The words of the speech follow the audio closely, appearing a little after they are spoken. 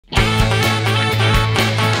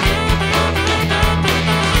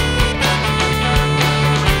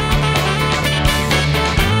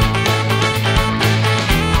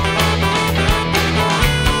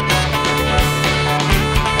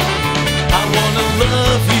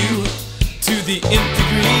nth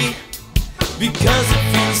degree, because it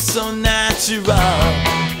feels so natural.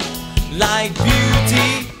 Like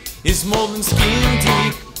beauty is more than skin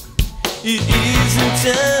deep. It isn't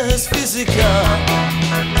just physical.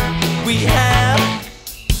 We have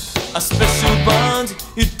a special bond.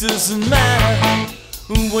 It doesn't matter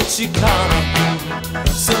what you call it.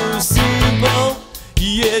 So simple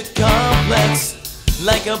yet complex,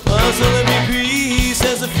 like a puzzle. Every piece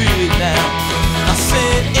has a feeling now. I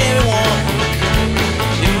said everyone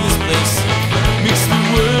in this place makes the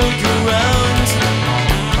world go round.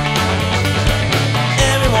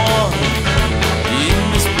 Everyone in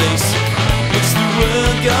this place makes the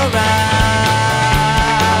world go round.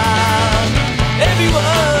 Everyone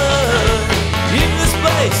in this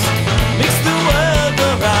place makes the world go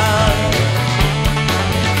round.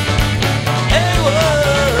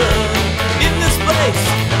 Everyone in this place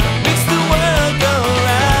makes the world go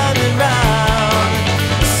round and round.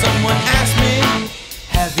 Someone asked me,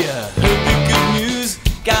 have you heard the good news?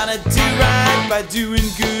 Gotta do right by doing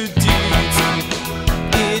good deeds.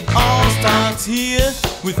 It all starts here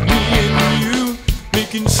with me and you,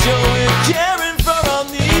 making sure we're caring for our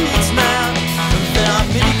needs now. And there are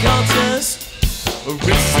many cultures,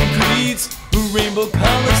 races and creeds, rainbow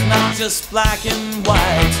colors, not just black and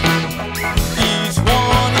white. Each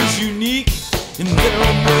one is unique in their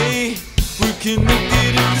own way. We're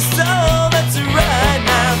connected in the soul, that's right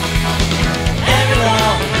now.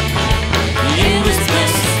 Everyone in this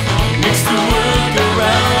place makes the world go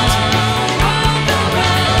round.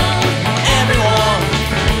 Everyone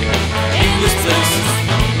in this place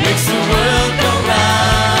makes the world go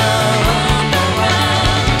round.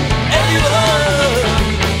 Everyone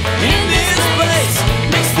in this place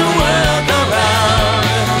makes the world go round.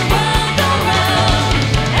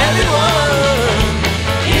 Everyone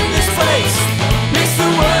in this place makes the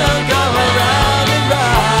world go round and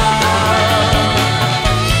round.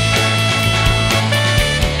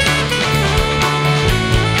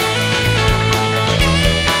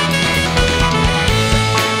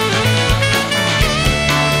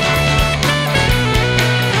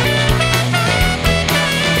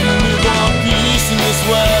 We want peace in this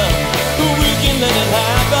world, but we can let it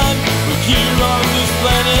happen. We're here on this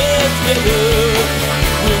planet together.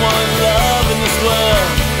 We want love in this world.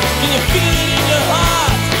 Can you feel it in your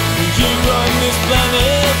heart? We're here on this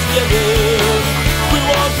planet together. We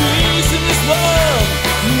want peace in this world,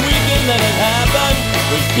 we can let it happen.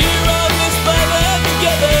 We're here